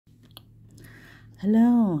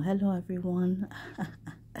Hello everyone.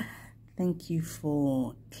 Thank you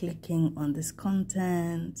for clicking on this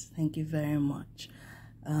content. Thank you very much.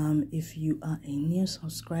 If you are a new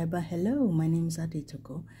subscriber, hello, my name is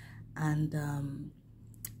Adetoko, and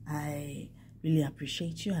I really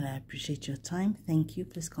appreciate you and I appreciate your time. Thank you.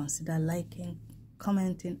 Please consider liking,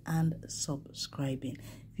 commenting, and subscribing.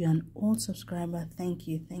 If you're an old subscriber, thank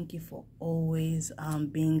you for always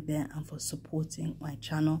being there and for supporting my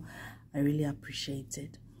channel. I really appreciate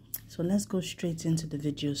it. So let's go straight into the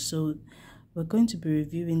video. So we're going to be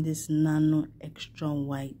reviewing this Nano Extra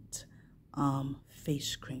White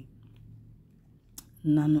face cream.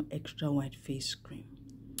 Nano Extra White face cream.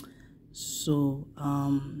 So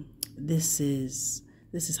this is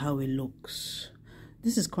how it looks.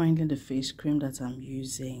 This is currently the face cream that I'm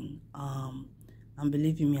using. And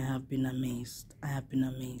believe me, I have been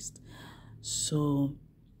amazed. So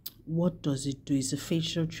what does it do? It's a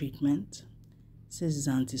facial treatment. It says it's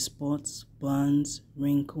anti-spots, burns,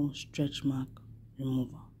 wrinkle, stretch mark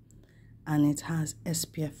remover, and it has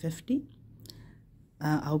SPF 50.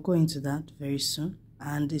 I'll go into that very soon.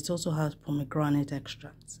 And it also has pomegranate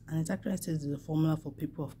extract, and it actually says it's a formula for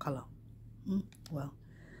people of color.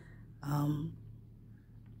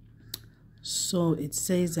 So it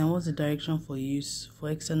says, and what's the direction for use?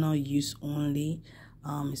 For external use only.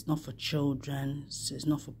 It's not for children, it's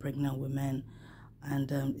not for pregnant women,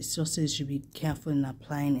 and it also says you should be careful in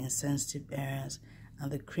applying in sensitive areas,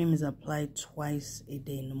 and the cream is applied twice a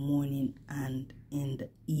day, in the morning and in the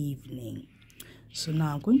evening. So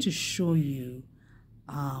now I'm going to show you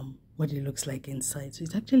what it looks like inside. So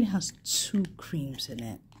it actually has two creams in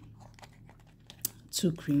it.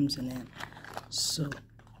 So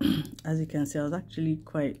as you can see, I was actually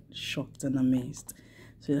quite shocked and amazed.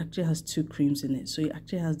 So it actually has two creams in it. So it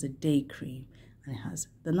actually has the day cream and it has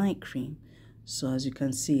the night cream. So as you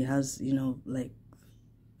can see, it has, you know, like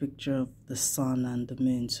picture of the sun and the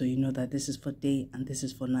moon. So you know that this is for day and this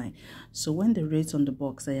is for night. So when they rate on the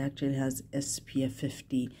box, it actually has SPF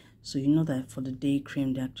 50. So you know that for the day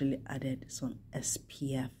cream, they actually added some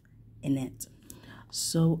SPF in it.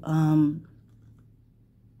 So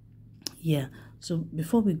yeah. So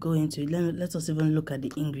before we go into it, let us even look at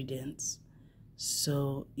the ingredients.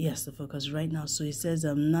 So yes, the focus right now. So it says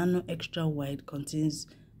Nano Extra White contains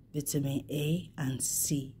vitamin A and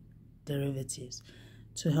C derivatives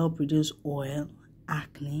to help reduce oil,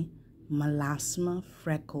 acne, melasma,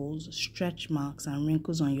 freckles, stretch marks, and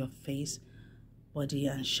wrinkles on your face, body,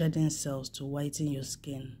 and shedding cells to whiten your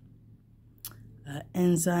skin.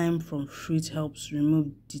 Enzyme from fruit helps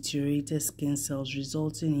remove deteriorated skin cells,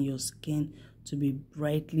 resulting in your skin to be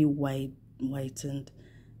brightly whitened,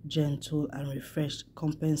 gentle, and refreshed.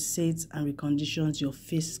 Compensates and reconditions your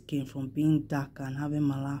face skin from being dark and having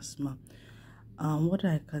melasma. What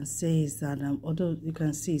I can say is that although you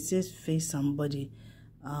can see it says face and body,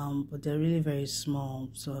 but they're really very small,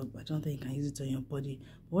 so I don't think you can use it on your body.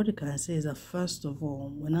 But what you can say is that first of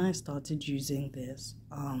all, when I started using this,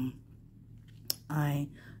 I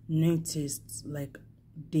noticed like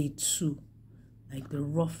day 2, like the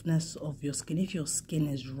roughness of your skin. If your skin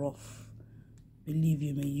is rough, believe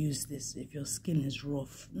you may use this. If your skin is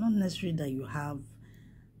rough, not necessarily that you have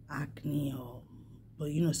acne,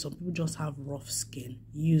 but you know, some people just have rough skin,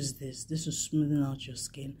 use this. This will smoothen out your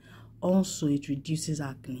skin. Also, it reduces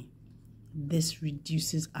acne. This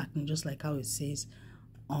reduces acne, just like how it says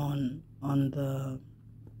on the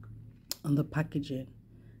packaging.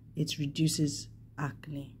 It reduces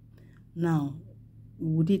acne. Now,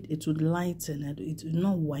 it would lighten it. It would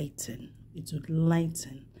not whiten, it would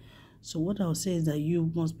lighten. So what I'll say is that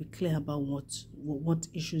you must be clear about what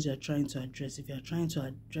issues you're trying to address. If you're trying to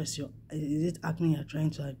address is it acne you're trying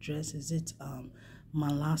to address? Is it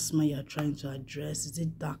melasma you're trying to address? Is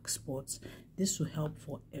it dark spots? This will help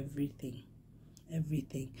for everything.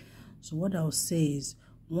 So what I'll say is,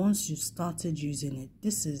 once you started using it,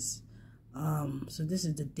 this is so this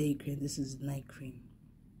is the day cream, this is the night cream.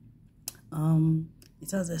 It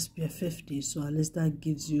has SPF 50, so at least that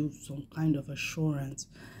gives you some kind of assurance.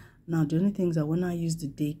 Now, the only thing is that when I use the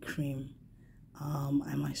day cream,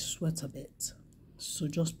 I might sweat a bit. So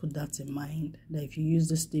just put that in mind, that if you use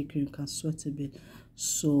this day cream, you can sweat a bit.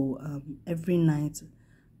 So every night,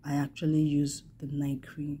 I actually use the night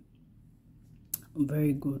cream.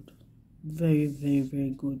 Very good. Very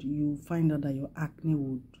good. You find out that your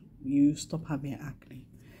acne you stop having acne.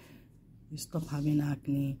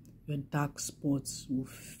 Your dark spots will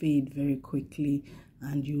fade very quickly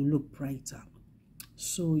and you look brighter.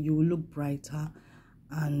 So you will look brighter,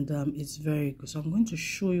 and it's very good. So I'm going to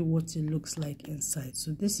show you what it looks like inside.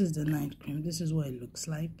 So this is the night cream. This is what it looks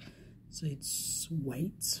like. so it's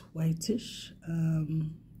whitish.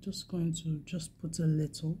 Just going to just put a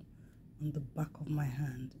little on the back of my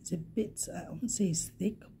hand. It's a bit, I won't say it's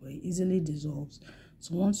thick, but it easily dissolves.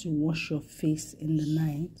 So once you wash your face in the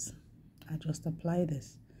night, I just apply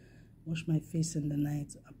this. Wash my face in the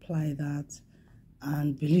night, apply that,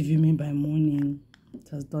 and believe you me, by morning it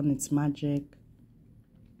has done its magic.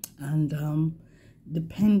 And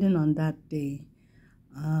depending on that day,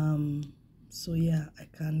 so yeah, I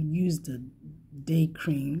can use the day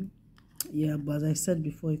cream. Yeah, but as I said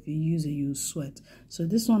before, if you use it, you sweat. So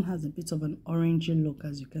this one has a bit of an orangey look,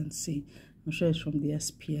 as you can see. I'm sure it's from the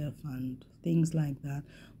SPF and things like that.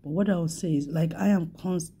 But what I would say is, like, I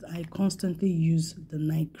constantly use the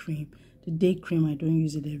night cream. The day cream, I don't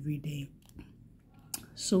use it every day.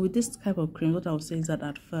 So with this type of cream, what I would say is that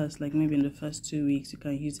at first, like maybe in the first 2 weeks, you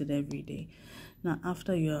can use it every day. Now,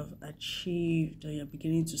 after you have achieved or you're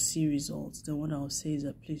beginning to see results, then what I would say is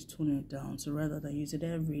that please tone it down. So rather than use it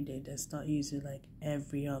every day, then start using it like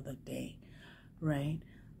every other day, right?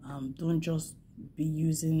 Don't just be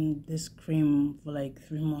using this cream for like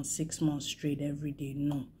 3 months, 6 months straight every day.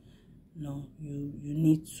 No, you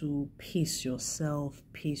need to pace yourself,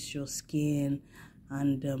 pace your skin,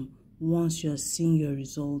 and once you're seeing your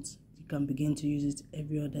results, you can begin to use it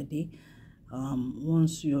every other day.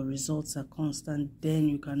 Once your results are constant, then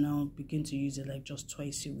you can now begin to use it like just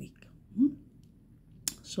twice a week.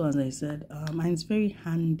 So as I said, and it's very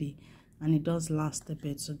handy and it does last a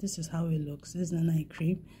bit. So this is how it looks. This is the night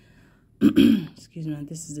cream. Excuse me.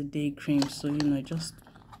 This is the day cream. So just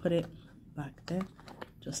put it back there,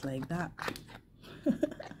 just like that.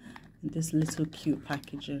 This little cute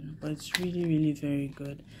packaging, but it's really very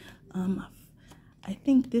good. I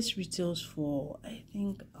think this retails for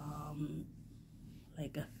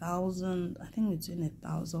like 1,000. I think between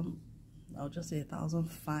 1,000, I'll just say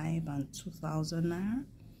 1,500 and 2,000 naira.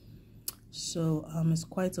 So it's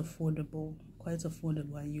quite affordable,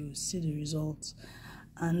 and you see the results.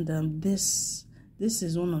 And this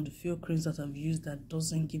is one of the few creams that I've used that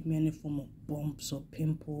doesn't give me any form of bumps or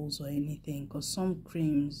pimples or anything, because some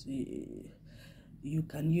creams you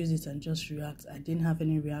can use it and just react. I didn't have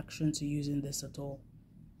any reaction to using this at all.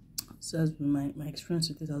 So that's been my experience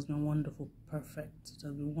with it has been wonderful, perfect. It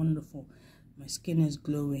has been wonderful. My skin is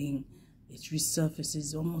glowing. It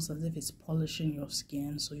resurfaces almost as if it's polishing your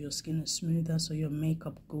skin, so your skin is smoother, so your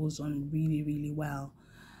makeup goes on really well.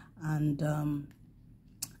 And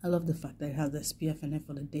I love the fact that it has SPF in it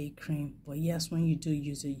for the day cream. But yes, when you do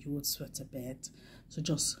use it, you would sweat a bit. So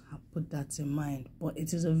just put that in mind. But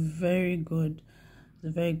it is a very good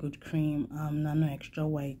cream, nano extra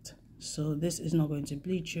white. So this is not going to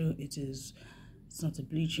bleach you. It's not a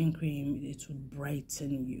bleaching cream. It would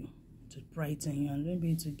brighten you. And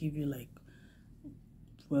maybe to give you like,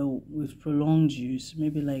 well, with prolonged use,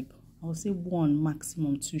 maybe like I would say 1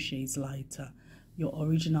 maximum 2 shades lighter, your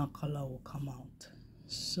original color will come out.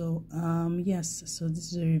 So yes, so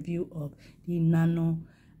this is a review of the nano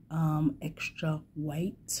extra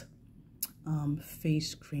white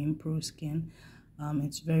face cream pro skin.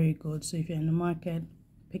 It's very good. So if you're in the market,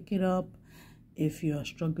 pick it up. If you're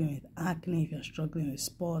struggling with acne, if you're struggling with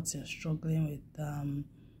spots, you're struggling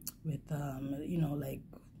with like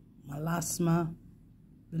melasma,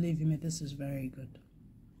 believe me, this is very good.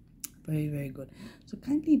 Very good. So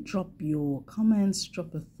kindly drop your comments,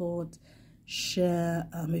 drop a thought, share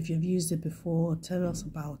if you've used it before, tell us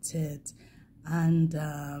about it. And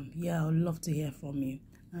yeah, I would love to hear from you.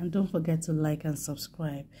 And don't forget to like and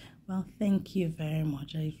subscribe. Well, thank you very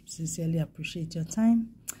much. I sincerely appreciate your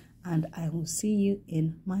time, and I will see you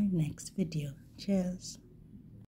in my next video. Cheers.